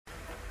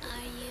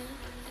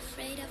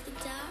of the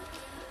dark?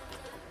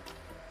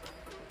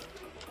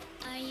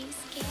 Are you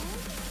scared?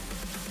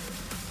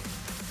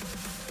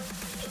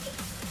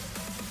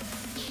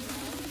 You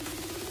know,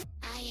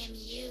 I am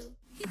you.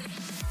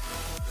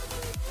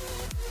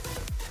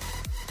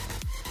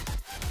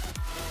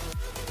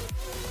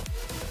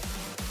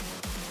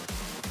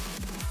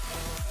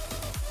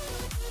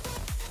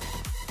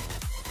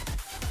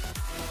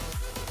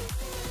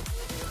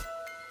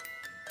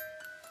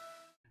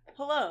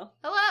 Hello.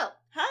 Hello.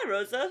 Hi,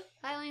 Rosa.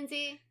 Hi,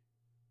 Lindsay.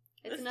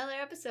 It's another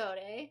episode,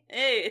 eh?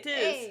 Hey, it is.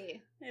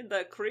 Hey. Hey,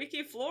 the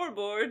creaky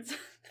floorboards.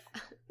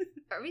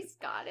 Are we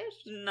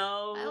Scottish?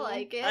 No. I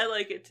like it. I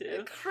like it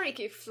too.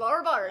 Creaky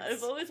floorboards.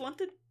 I've always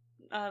wanted...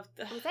 Was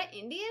that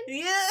Indian?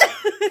 Yeah!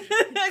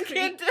 I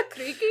can't do...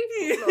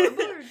 Creaky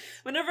floorboards.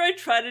 Whenever I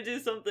try to do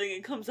something,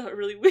 it comes out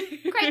really weird.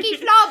 Creaky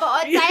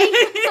floorboards, eh?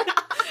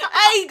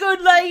 Hey,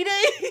 good lady!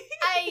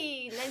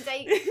 Hey,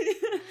 Lindsay.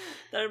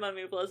 That reminded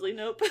me of Leslie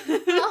Knope.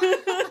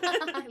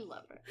 I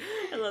love her.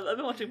 I've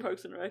been watching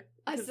Parks and Rec.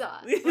 I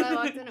saw it. When I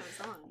walked in, it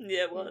was on.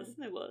 Yeah, it was.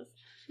 It was.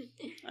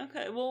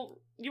 Okay, well,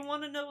 you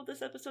want to know what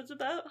this episode's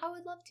about? I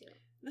would love to.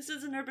 This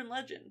is an urban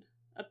legend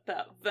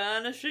about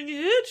vanishing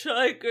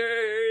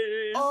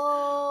hitchhikers.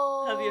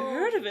 Oh. Have you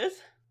heard of it?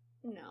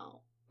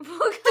 No.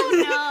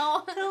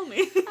 Oh, no. Tell me.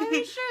 I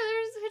mean, sure,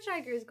 there's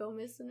hitchhikers go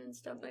missing and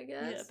stuff, I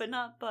guess. Yeah, but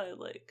not by,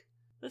 like,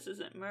 this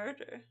isn't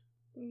murder.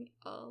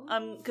 Oh.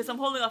 Because I'm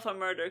holding off on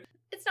murder.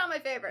 It's not my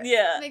favorite.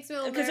 Yeah. It makes me a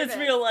little Because nervous.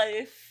 it's real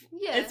life.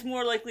 Yeah. It's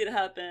more likely to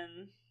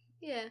happen.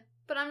 Yeah.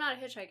 But I'm not a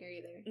hitchhiker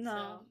either.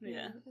 No, so,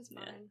 yeah. It's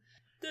fine.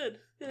 Yeah.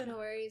 Good. No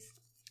worries.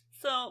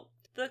 So,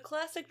 the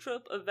classic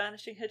trope of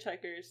vanishing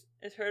hitchhikers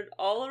is heard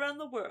all around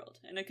the world,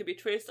 and it could be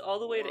traced all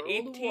the way to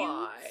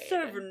Worldwide.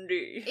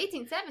 1870.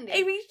 1870?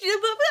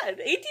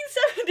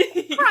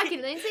 1870! Crikey,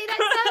 Lindsay,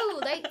 that's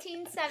old.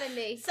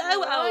 1870. So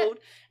What? old!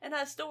 And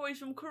has stories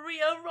from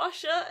Korea,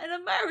 Russia, and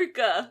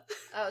America.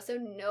 Oh, so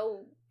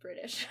no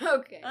British.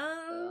 Okay.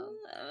 No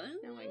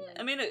England.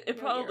 I mean, it No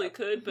probably Europe.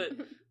 could, but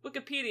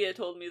Wikipedia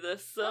told me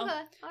this, so...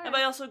 Okay, alright. And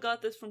I also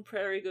got this from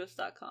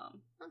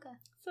prairieghost.com. Okay.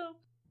 So,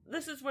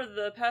 this is where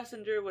the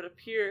passenger would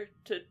appear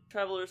to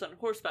travelers on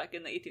horseback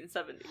in the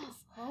 1870s.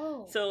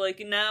 Oh. So, like,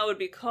 now it would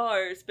be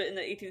cars, but in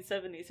the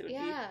 1870s it would be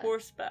Yeah.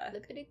 horseback.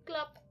 Lickety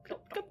clop.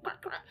 Clop, clop,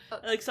 clop, clop. Oh.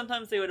 Like,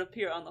 sometimes they would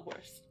appear on the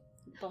horse,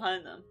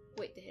 behind them.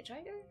 Wait, the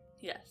hitchhiker?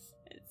 Yes.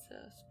 It's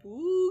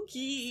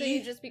spooky. So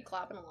you just be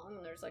clapping along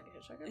and there's like a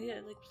hitchhiker?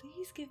 Yeah, like,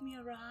 please give me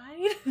a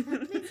ride.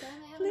 Please, I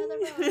have another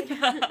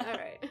ride.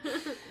 Alright.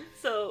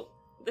 So,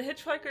 the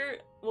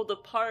hitchhiker will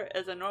depart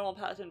as a normal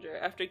passenger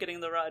after getting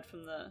the ride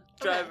from the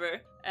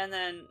driver, and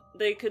then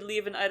they could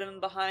leave an item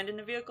behind in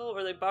the vehicle,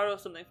 or they borrow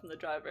something from the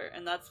driver,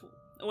 and that's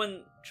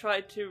when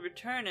tried to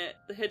return it,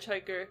 the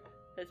hitchhiker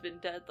has been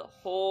dead the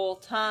whole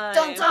time.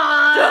 Dun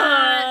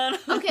dun!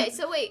 Okay,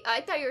 so wait,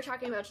 I thought you were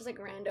talking about just like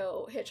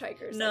rando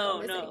hitchhikers. No,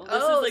 like, no. missing.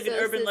 This is like an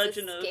urban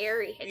legend a of...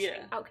 scary hitchhiker.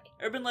 Yeah. Okay.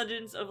 Urban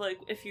legends of, like,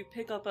 if you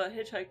pick up a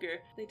hitchhiker,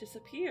 they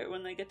disappear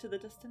when they get to the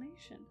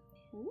destination.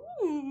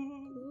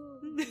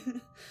 Ooh.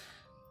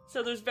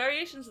 So there's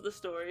variations of the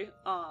story,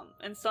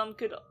 and some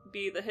could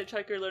be the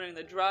hitchhiker learning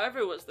the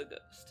driver was the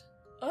ghost.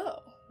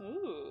 Oh.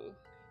 Ooh.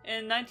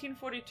 In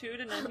 1942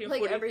 to 1940...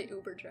 Like every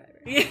Uber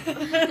driver. Yeah.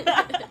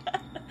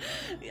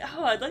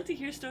 Oh, I'd like to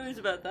hear stories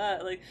about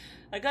that. Like,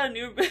 I got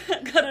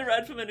a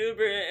ride from an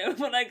Uber, and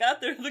when I got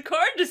there, the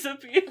car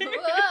disappeared.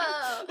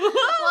 Whoa.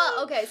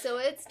 Well, okay, so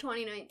it's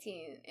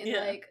 2019. In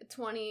like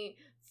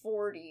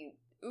 2040,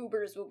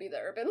 Ubers will be the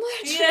urban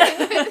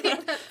legend. Yeah.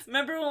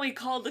 Remember when we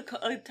called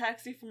a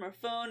taxi from our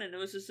phone, and it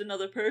was just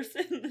another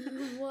person?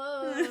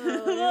 Whoa.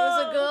 It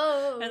was a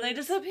ghost. And they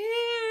disappeared.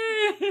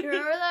 You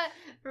remember that?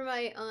 For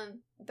my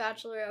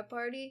bachelorette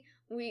party,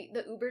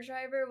 the Uber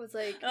driver was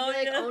like, he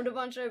owned a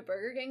bunch of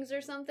Burger Kings or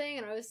something,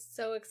 and I was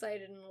so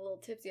excited and a little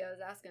tipsy. I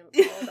was asking him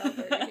all about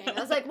Burger King. I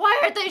was like, why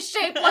aren't they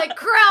shaped like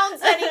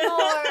crowns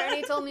anymore? And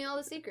he told me all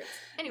the secrets.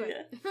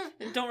 Anyway.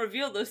 Yeah. Don't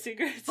reveal those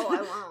secrets. Oh,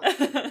 I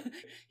won't.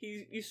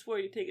 You swore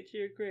you'd take it to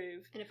your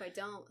grave. And if I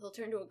don't, he'll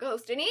turn to a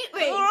ghost and eat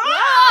me.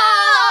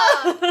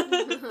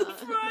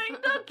 Flying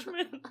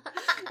Dutchman.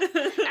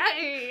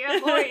 Hey,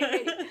 avoid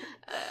me.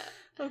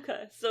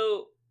 Okay,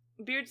 so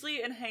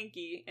Beardsley and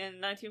Hankey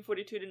in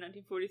 1942 to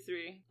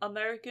 1943,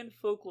 American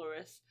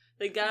folklorists,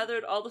 they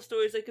gathered all the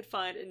stories they could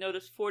find and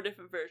noticed 4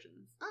 different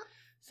versions.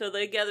 So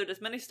they gathered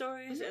as many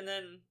stories, and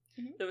then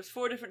there was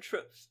 4 different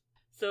tropes.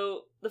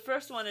 So the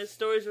first one is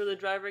stories where the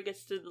driver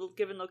gets to the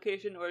given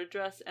location or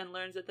address and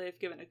learns that they've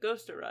given a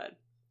ghost a ride.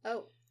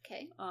 Oh,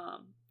 okay.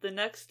 The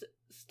next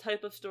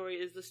type of story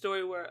is the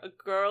story where a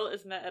girl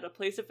is met at a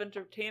place of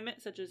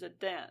entertainment, such as a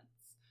dance,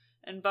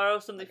 and borrow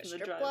something like from a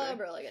the strip driver.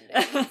 Club or like a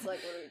dance? Like,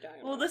 what are we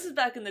talking about? Well, this is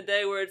back in the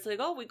day where it's like,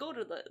 oh, we go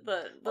to the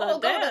go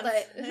dance. to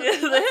the the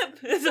hip.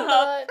 It's a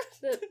hop.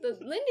 the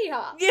Lindy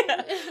Hop.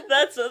 Yeah,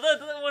 that's the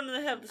one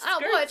that have the skirts. Oh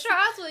boy,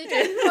 Charles, will you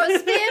take me for a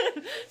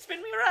spin?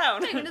 Spin me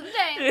around. Take me to the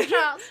dance,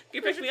 Charles. Can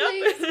you pick me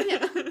Please? up?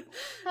 Yeah.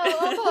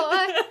 Oh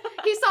boy,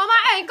 he saw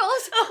my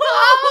ankles.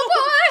 Oh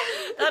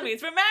boy, That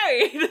means we're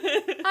married.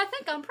 I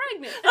think I'm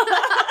pregnant.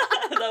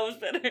 That was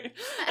better.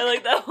 I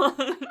like that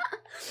one.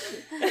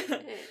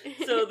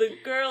 So the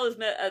girl is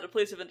met at a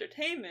place of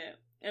entertainment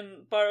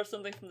and borrows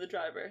something from the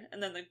driver,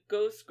 and then the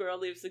ghost girl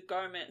leaves a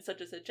garment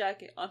such as a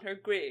jacket on her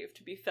grave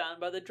to be found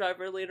by the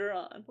driver later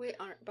on. Wait,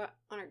 on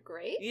her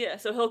grave? Yeah,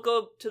 so he'll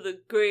go to the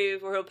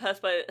grave, or he'll pass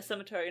by a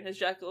cemetery, and his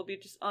jacket will be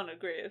just on a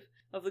grave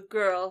of the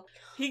girl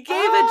he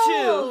gave it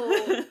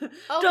to.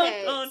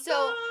 Okay,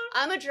 so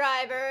I'm a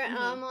driver, and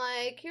I'm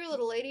like, here,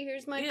 little lady,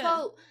 here's my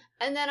coat.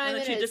 And then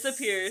she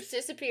disappears.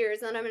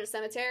 And then I'm in a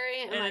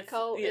cemetery, and my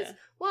coat is... Yeah.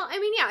 Well, I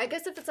mean, yeah, I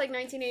guess if it's like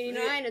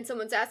 1989 and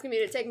someone's asking me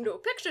to take him to a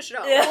picture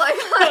show, yeah. like,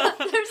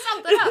 there's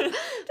something up.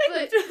 Take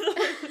me to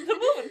the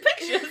moving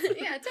pictures.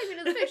 Yeah, take me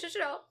to the picture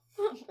show.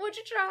 What's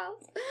your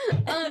trials?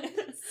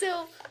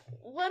 So,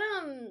 what,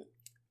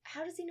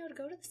 how does he know to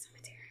go to the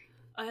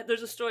cemetery?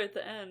 There's a story at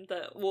the end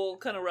that will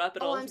kind of wrap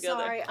it all I'm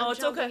together. Sorry.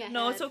 It's okay.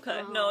 No, it's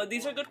okay. Oh, no,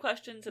 these are good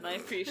questions, and I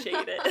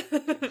appreciate it.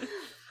 Okay.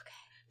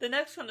 The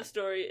next kind of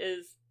story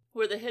is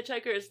where the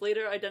hitchhiker is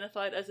later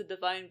identified as a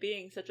divine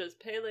being, such as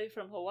Pele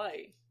from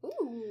Hawaii.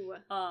 Ooh.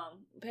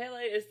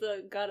 Pele is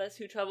the goddess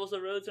who travels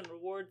the roads and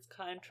rewards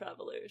kind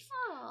travelers.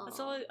 Oh.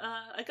 So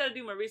I gotta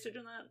do more research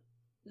on that,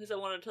 because I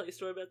wanted to tell you a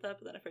story about that,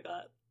 but then I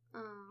forgot.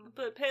 Oh.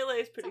 But Pele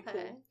is pretty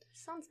cool.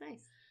 Sounds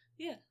nice.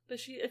 Yeah, but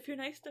if you're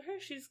nice to her,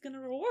 she's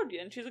gonna reward you,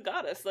 and she's a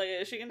goddess. Like,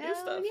 she can do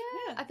stuff.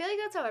 Yeah. I feel like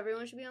that's how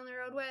everyone should be on the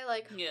roadway.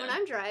 Like, when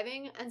I'm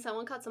driving and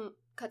someone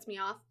cuts me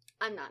off,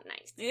 I'm not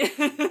nice. Yeah.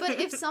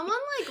 But if someone,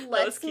 like,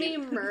 lets me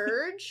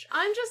merge,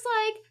 I'm just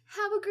like,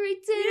 have a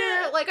great dinner.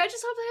 Yeah. Like, I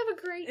just hope they have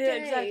a great day.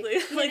 Yeah,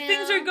 exactly. Like,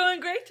 things are going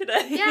great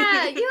today.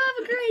 Yeah, you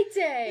have a great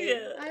day.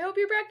 Yeah. I hope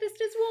your breakfast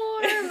is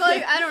warm.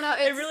 Like, I don't know.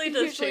 It really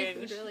does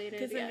change.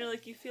 Because then you're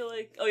like, you feel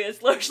like, oh yeah,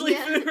 it's largely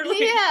food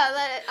related.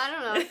 Yeah, I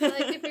don't know. I feel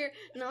like if you're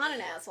not an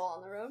asshole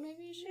on the road,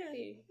 maybe you should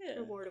be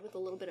rewarded with a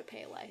little bit of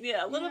Pele.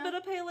 Yeah, a little bit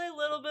of Pele, a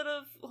little bit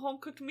of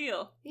home-cooked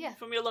meal. Yeah.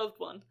 From your loved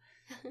one.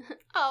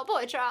 Oh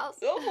boy, Charles.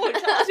 Oh boy,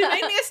 Charles, you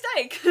made me a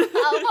steak.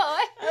 Oh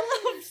boy.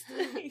 I love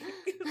steak.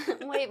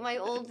 Wait, my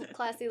old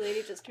classy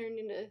lady just turned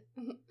into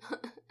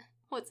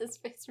what's his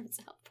face from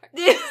South Park?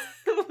 Yeah.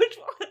 Which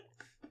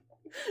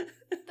one?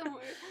 The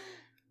word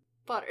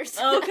Butters.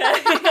 Okay.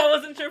 I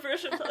wasn't sure for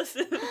sure.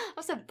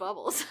 I said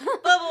Bubbles.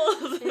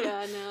 Bubbles.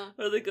 Yeah,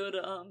 no. Or they go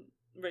to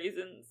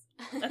Raisins.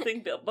 I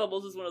think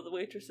Bubbles is one of the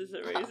waitresses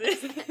at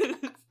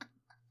Raisins.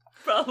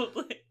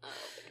 Probably.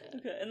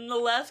 Okay, and the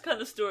last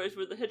kind of story is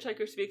where the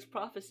hitchhiker speaks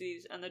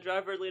prophecies, and the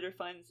driver later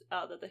finds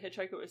out that the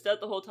hitchhiker was dead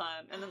the whole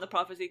time, and then the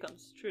prophecy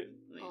comes true.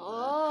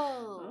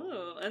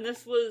 Oh, and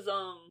this was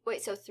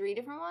Wait, so 3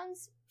 different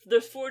ones?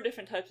 There's 4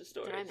 different types of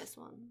stories. Did I miss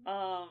one?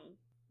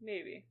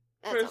 Maybe.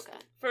 That's okay.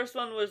 First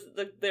one was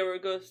they were a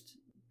ghost.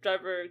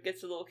 Driver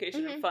gets to the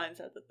location and finds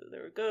out that they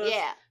were ghosts.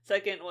 Yeah.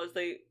 Second was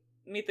they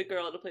meet the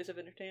girl at a place of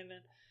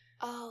entertainment.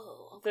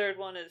 Oh. Okay. Third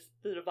one is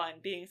the divine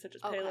being, such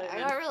as Pele.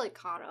 I got really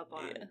caught up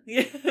on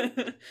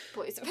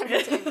Boys of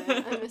Entertainment.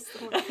 Entertainment. I missed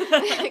the one.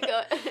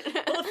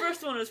 Well, the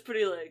first one was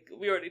pretty, like,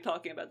 we were already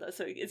talking about that,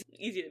 so it's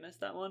easy to miss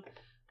that one.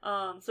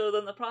 So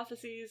then the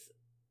prophecies,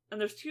 and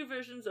there's 2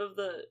 versions of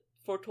the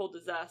foretold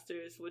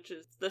disasters, which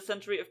is the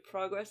Century of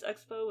Progress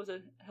Expo was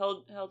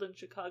held in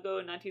Chicago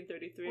in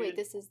 1933. Wait,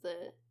 this is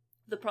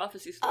the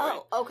prophecy story.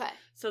 Oh, okay.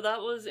 So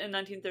that was in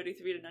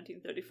 1933 to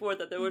 1934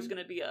 that there was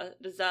going to be a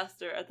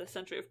disaster at the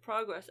Century of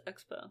Progress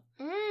Expo.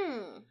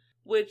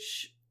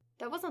 Which...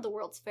 That wasn't the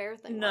World's Fair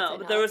thing. No,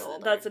 but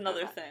that's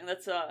another thing.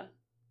 That's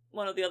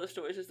one of the other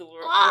stories is the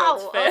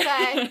World's Fair.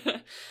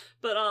 Okay.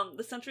 But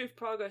the Century of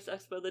Progress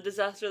Expo, the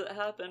disaster that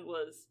happened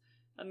was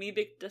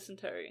amoebic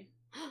dysentery.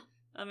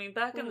 I mean,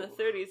 back in the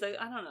 30s,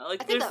 I don't know.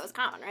 Like, I think that was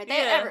common, right?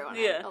 Everyone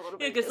had a little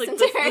bit because, of like,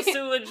 dysentery. the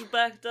sewage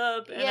backed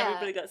up and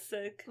everybody got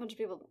sick. A bunch of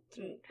people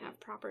didn't have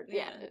proper...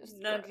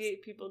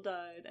 98 people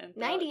died.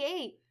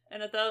 98?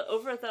 And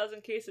over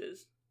 1,000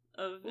 cases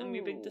of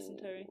amoebic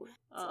dysentery.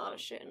 That's a lot of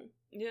shitting.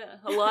 Yeah,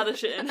 a lot of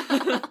shitting.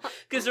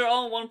 Because they're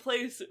all in one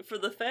place for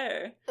the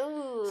fair.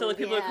 Ooh, so, like,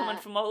 people are coming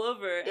from all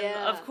over.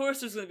 And, of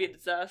course, there's going to be a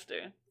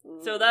disaster. Ooh.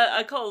 So that,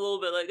 I call it a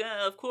little bit like,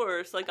 of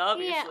course, like,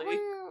 obviously.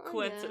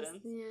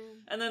 Coincidence. Yeah.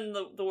 And then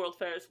the World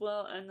Fair as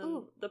well. And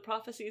then the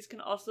prophecies can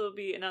also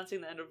be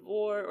announcing the end of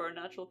war or a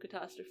natural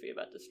catastrophe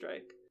about to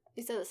strike.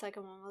 You said the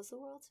second one was the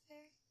World's Fair?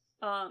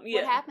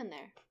 Yeah. What happened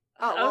there?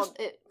 Oh,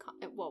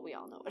 well, we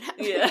all know what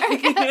happened. Yeah.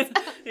 There,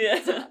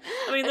 Yeah.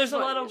 I mean, there's a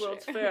lot of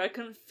World's Fair. I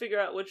couldn't figure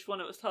out which one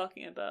it was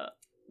talking about.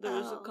 There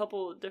was a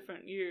couple of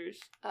different years.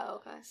 Oh,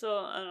 okay. So,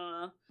 I don't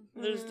know.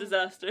 There's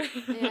disaster.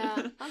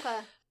 Yeah, okay.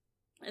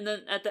 And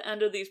then at the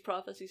end of these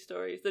prophecy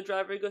stories, the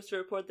driver goes to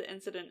report the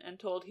incident and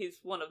told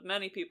he's one of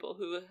many people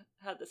who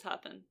had this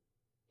happen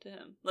to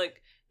him.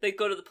 Like, they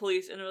go to the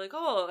police and they're like,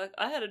 oh,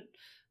 I had a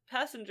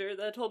passenger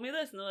that told me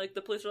this. And they're like,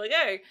 the police are like,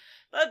 hey,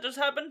 that just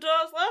happened to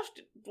us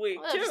last week,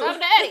 well, too. Just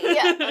happened to Eddie.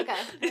 Yeah,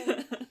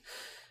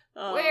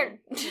 okay. Weird.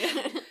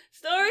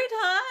 Story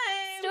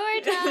time!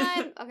 Story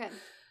time! Okay.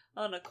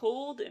 On a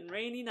cold and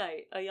rainy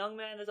night, a young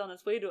man is on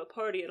his way to a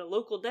party at a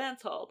local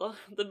dance hall,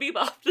 the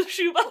bebop, the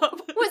shoebop.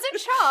 Was it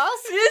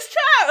Charles? It's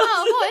Charles!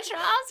 Oh boy,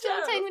 Charles,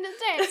 don't take me to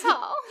the dance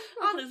hall.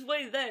 On his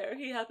way there,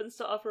 he happens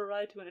to offer a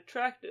ride to an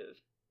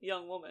attractive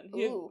young woman.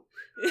 Ooh.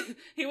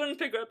 He wouldn't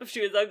pick her up if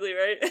she was ugly,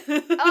 right?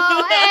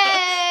 Oh,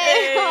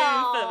 hey!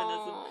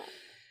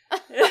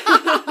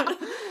 Feminism.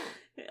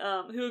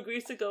 Who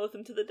agrees to go with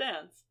him to the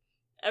dance.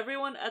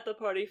 Everyone at the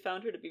party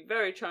found her to be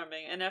very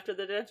charming, and after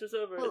the dance was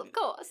over... Well, of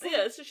course.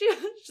 Yeah, so she's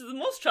the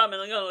most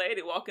charming young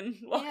lady walking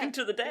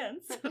to the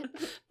dance.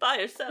 By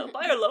herself,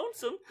 by her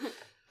lonesome.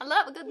 I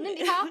love a good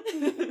Lindy Hop.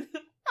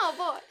 Oh,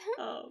 boy.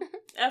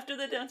 After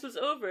the dance was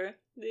over,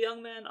 the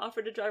young man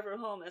offered to drive her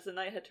home as the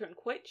night had turned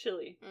quite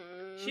chilly.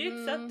 She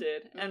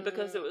accepted, and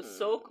because it was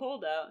so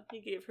cold out, he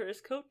gave her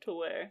his coat to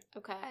wear.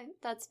 Okay,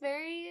 that's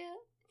very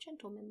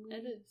gentlemanly.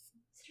 It is.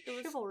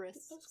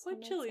 Chivalrous. It was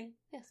quite chilly.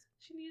 Yes.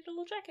 She needed a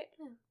little jacket.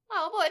 Yeah.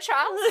 Oh boy,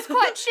 Charles, it's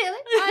quite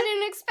chilly. I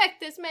didn't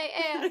expect this May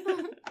air.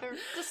 Or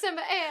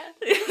December air.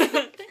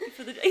 Thank you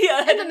for the...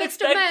 Yeah, I didn't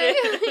expect May.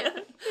 it.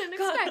 Yeah, didn't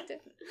expect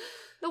it.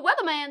 The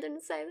weatherman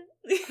didn't say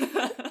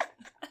that.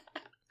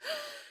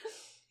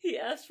 He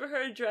asked for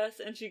her address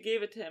and she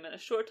gave it to him, and a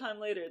short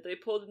time later they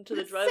pulled into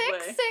the driveway.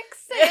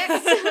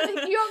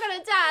 666! You're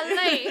gonna die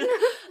lane!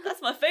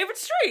 That's my favorite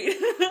street!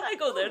 I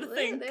go there to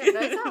think. They have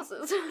nice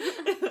houses.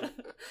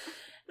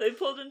 They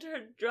pulled into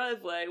her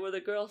driveway where the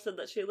girl said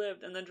that she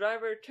lived, and the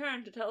driver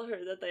turned to tell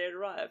her that they had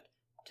arrived.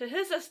 To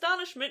his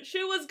astonishment,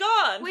 she was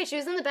gone! Wait, she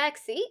was in the back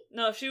seat?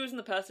 No, she was in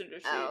the passenger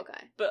seat. Oh,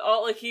 okay. But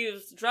he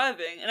was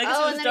driving, and I guess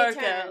it was dark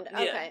out.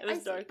 Okay. Yeah, it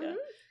was dark out.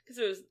 Because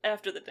it was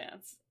after the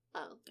dance.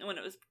 Oh. When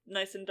it was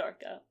nice and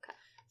dark out. Okay.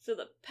 So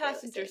the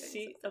passenger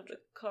seat of the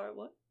car,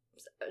 what?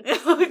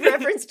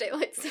 Reference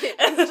daylight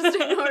savings, just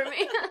ignore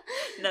me.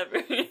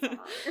 Never.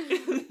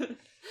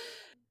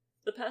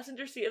 The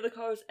passenger seat of the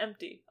car was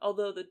empty,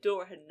 although the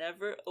door had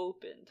never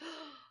opened.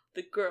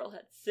 The girl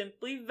had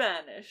simply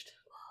vanished.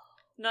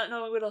 Not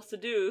knowing what else to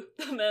do,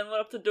 the man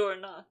went up to the door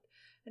and knocked.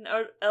 An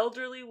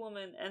elderly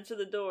woman answered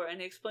the door, and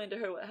he explained to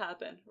her what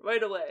happened.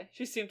 Right away,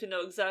 she seemed to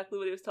know exactly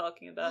what he was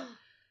talking about.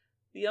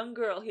 The young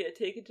girl he had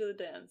taken to the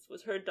dance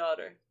was her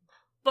daughter.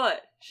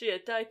 But she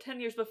had died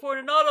 10 years before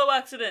in an auto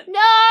accident! No!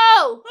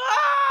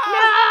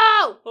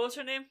 Ah! No! What was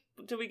her name?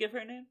 Did we give her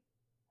a name?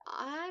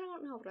 I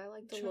don't know, but I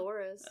like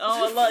Delores.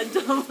 Oh, I like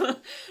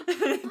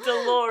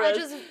Delores. I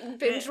just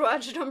binge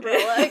watched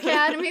Umbrella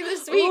Academy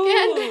this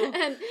weekend, Ooh.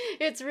 and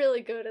it's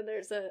really good. And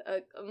there's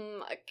a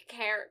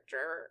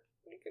character,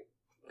 you could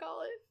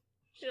call it.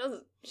 She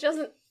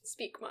doesn't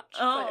speak much,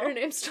 but her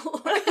name's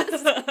Delores.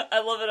 I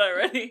love it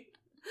already.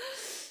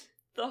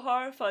 The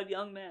horrified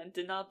young man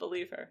did not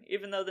believe her,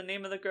 even though the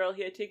name of the girl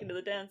he had taken to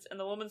the dance and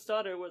the woman's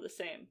daughter were the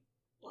same.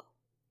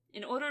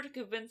 In order to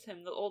convince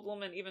him, the old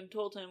woman even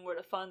told him where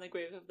to find the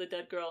grave of the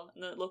dead girl in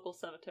the local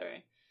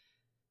cemetery.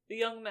 The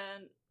young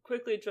man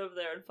quickly drove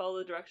there and followed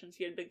the directions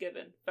he had been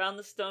given, found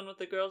the stone with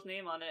the girl's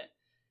name on it.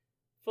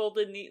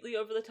 Folded neatly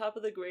over the top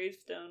of the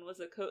gravestone was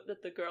a coat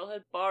that the girl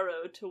had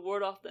borrowed to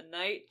ward off the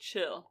night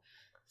chill.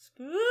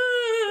 Spooky!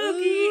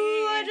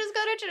 Ooh, I just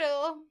got a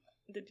chill.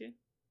 Did you?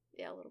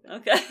 Yeah, a little bit.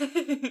 Okay.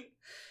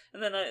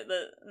 And then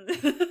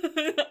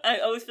I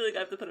always feel like I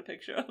have to put a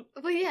picture up.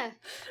 Well, yeah,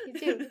 you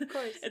do, of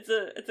course.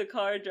 It's a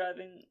car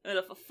driving in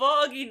a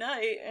foggy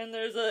night, and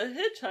there's a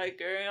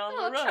hitchhiker on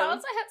the road. Oh,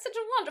 Charles, I had such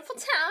a wonderful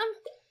time.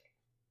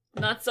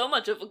 Not so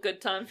much of a good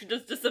time. She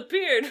just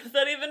disappeared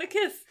without even a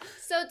kiss.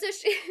 So does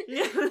she?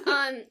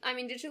 I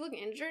mean, did she look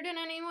injured in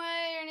any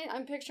way? Or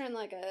I'm picturing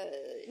like a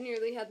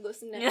nearly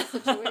headless neck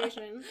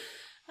situation.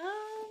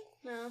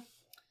 No.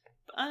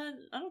 I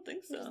don't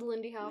think so. Just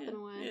Lindy hopping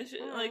away.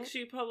 Yeah,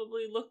 she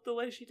probably looked the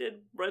way she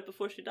did right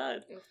before she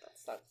died. That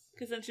sucks.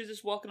 Because then she was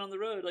just walking on the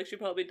road. Like, she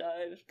probably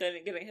died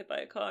getting hit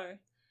by a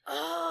car.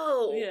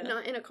 Oh! Yeah.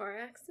 Not in a car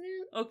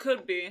accident? Oh,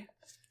 could be.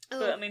 Oh.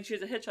 But, I mean,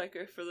 she's a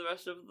hitchhiker for the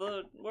rest of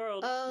the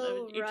world.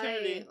 Oh,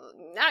 eternity. Right.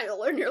 Now you'll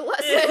learn your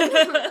lesson.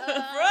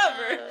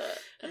 Forever.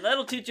 And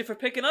that'll teach you for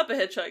picking up a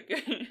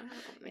hitchhiker.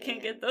 Oh, You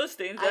can't get those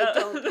stains out. I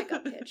don't pick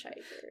up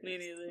hitchhikers. Me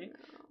neither. No.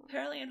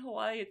 Apparently in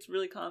Hawaii it's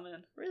really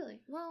common. Really?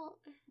 Well,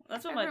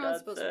 that's what my dad everyone's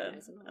supposed to said. be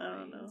nice in I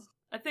don't Hawaii. know.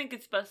 I think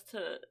it's best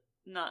to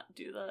not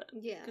do that.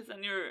 Yeah. Because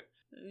then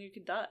you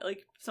could die.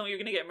 Like, you're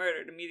gonna get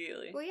murdered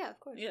immediately. Well, yeah, of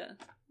course. Yeah.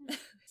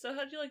 So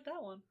how'd you like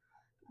that one?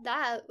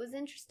 That was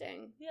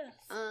interesting. Yes.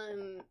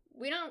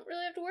 We don't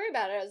really have to worry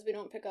about it as we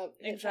don't pick up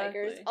hitchhikers.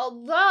 Exactly.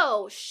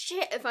 Although,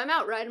 shit, if I'm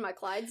out riding my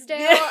Clydesdale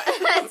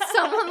and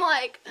someone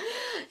like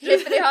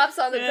hippity hops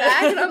on the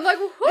back and I'm like,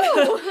 whoo,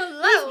 hello.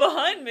 Who's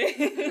behind me?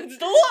 It's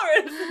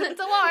Delores.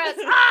 Dolores.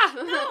 Ah!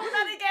 No,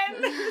 not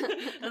again.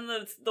 And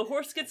the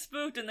horse gets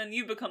spooked and then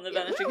you become the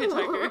vanishing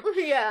hitchhiker.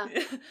 Yeah.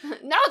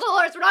 No,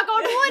 Dolores, we're not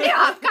going to Lindy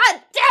Hop.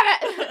 God damn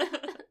it.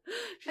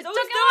 She's I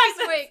always took it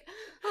doing last week.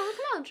 Oh,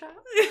 come on,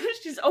 Charles. this.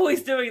 She's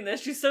always doing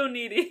this. She's so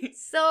needy.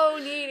 So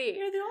needy.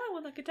 You're the only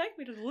one that could take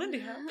me to the Lindy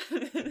Hop.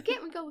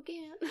 Can't we go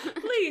again?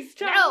 Please,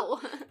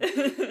 Charles.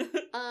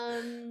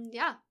 No.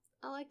 Yeah,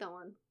 I like that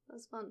one. That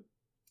was fun.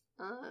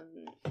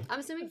 I'm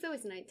assuming it's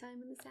always nighttime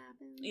when this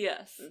happens.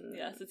 Yes,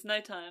 yes, it's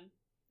nighttime.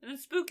 And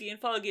it's spooky and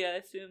foggy, I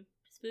assume.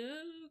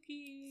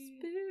 Spooky.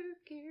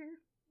 Spooky.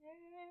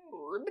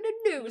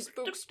 Ribbity-doo,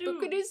 spookity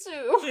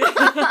soo.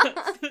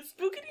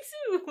 Spookity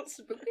soo.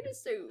 Spookity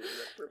soo.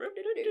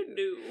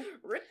 Ribbity-doo.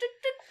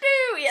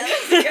 Ribbity-doo. Yeah,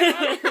 that's a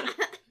good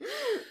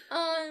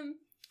one.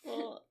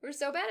 Well, we're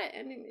so bad at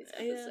ending these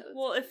episodes. Yeah.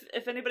 Well,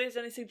 if anybody has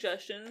any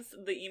suggestions,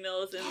 the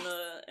email is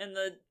in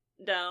the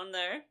down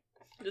there.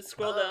 Just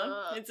scroll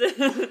down. It's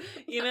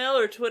email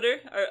or Twitter,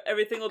 or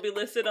everything will be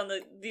listed on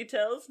the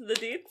details, the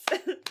deets.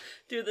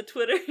 Do the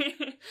Twitter,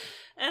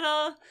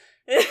 and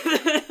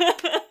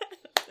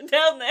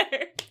down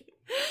there,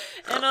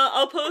 and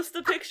I'll post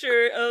a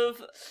picture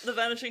of the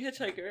Vanishing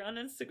Hitchhiker on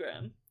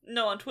Instagram.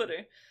 No, on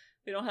Twitter.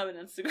 We don't have an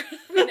Instagram.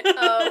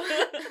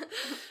 Oh.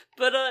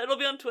 But it'll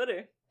be on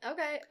Twitter.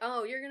 Okay.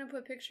 Oh, you're gonna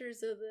put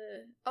pictures of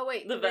the... Oh,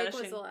 wait. The the break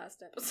Vanishing. was the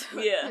last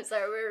episode. Yeah. I'm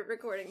sorry, we're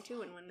recording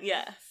 2 in 1 now.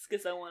 Yes,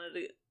 because I wanted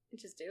to...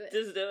 Just do it.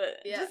 Just do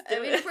it. Yeah. Just do I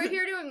mean, it. if we're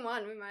here doing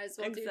 1, we might as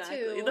well Exactly.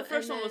 do 2. The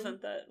first and one then...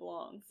 wasn't that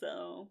long,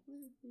 so...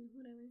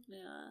 Whatever.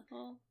 Yeah.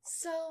 Well...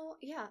 So,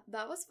 yeah,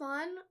 that was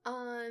fun.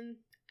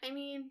 I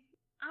mean,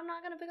 I'm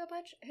not gonna pick up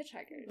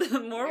Hitchhikers. The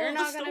moral You're of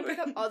not the gonna story.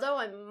 pick up... Although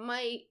I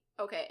might...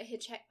 Okay, a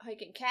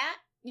hitchhiking cat?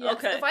 Yes.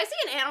 Okay. If I see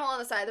an animal on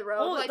the side of the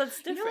road, Oh, like,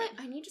 that's you know what?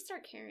 different. I need to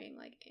start carrying,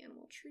 like,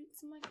 animal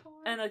treats in my car.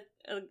 And a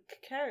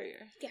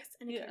carrier. Yes,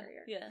 and a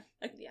carrier. Yeah.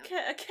 A Yeah.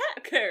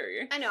 cat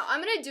carrier. I know.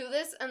 I'm gonna do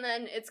this, and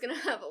then it's gonna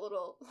have a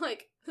little,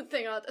 like,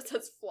 thing on it that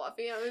says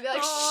Fluffy. And I'm gonna be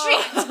like,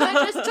 Oh. shit!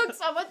 I just took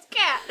someone's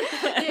cat!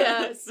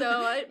 Yeah, so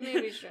I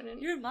maybe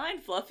shouldn't. You're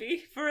mine,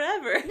 Fluffy,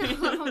 forever.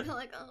 I'll be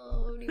like,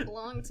 oh, who do you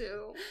belong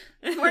to?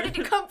 Where did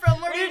you come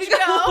from? Where did you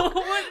go?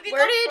 Where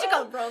Where did you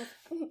come from?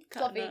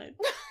 Cotton Fluffy. Eye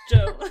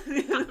Joe.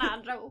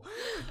 Not Joe.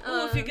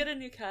 Well, if you get a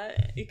new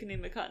cat, you can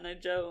name it Cotton Eye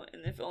Joe,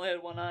 and if it only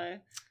had one eye,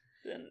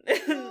 then...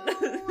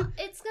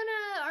 It's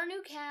gonna... Our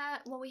new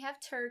cat... Well, we have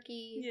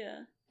turkey. Yeah.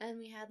 And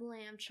we had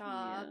lamb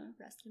chop.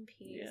 Yeah. Rest in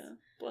peace. Yeah.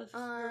 Bless her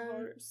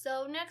heart.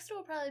 So next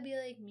will probably be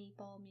like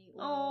meatball, meatloaf.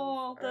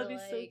 Oh, that'd be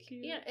like, so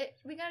cute. Yeah,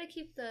 we gotta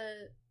keep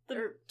the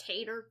or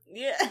tater.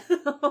 Yeah.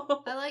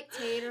 I like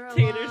tater a lot.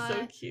 Tater's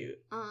so cute.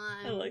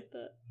 I like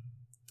that.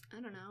 I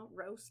don't know,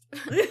 roast.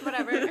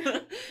 Whatever.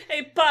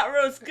 Hey, pot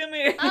roast, come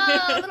here.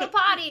 Oh, little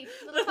potty.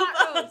 Little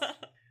pot roast.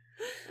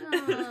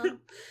 Oh,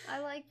 I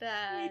like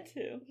that. Me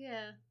too.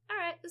 Yeah.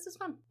 Alright, this is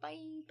fun. Bye.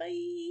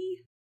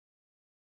 Bye.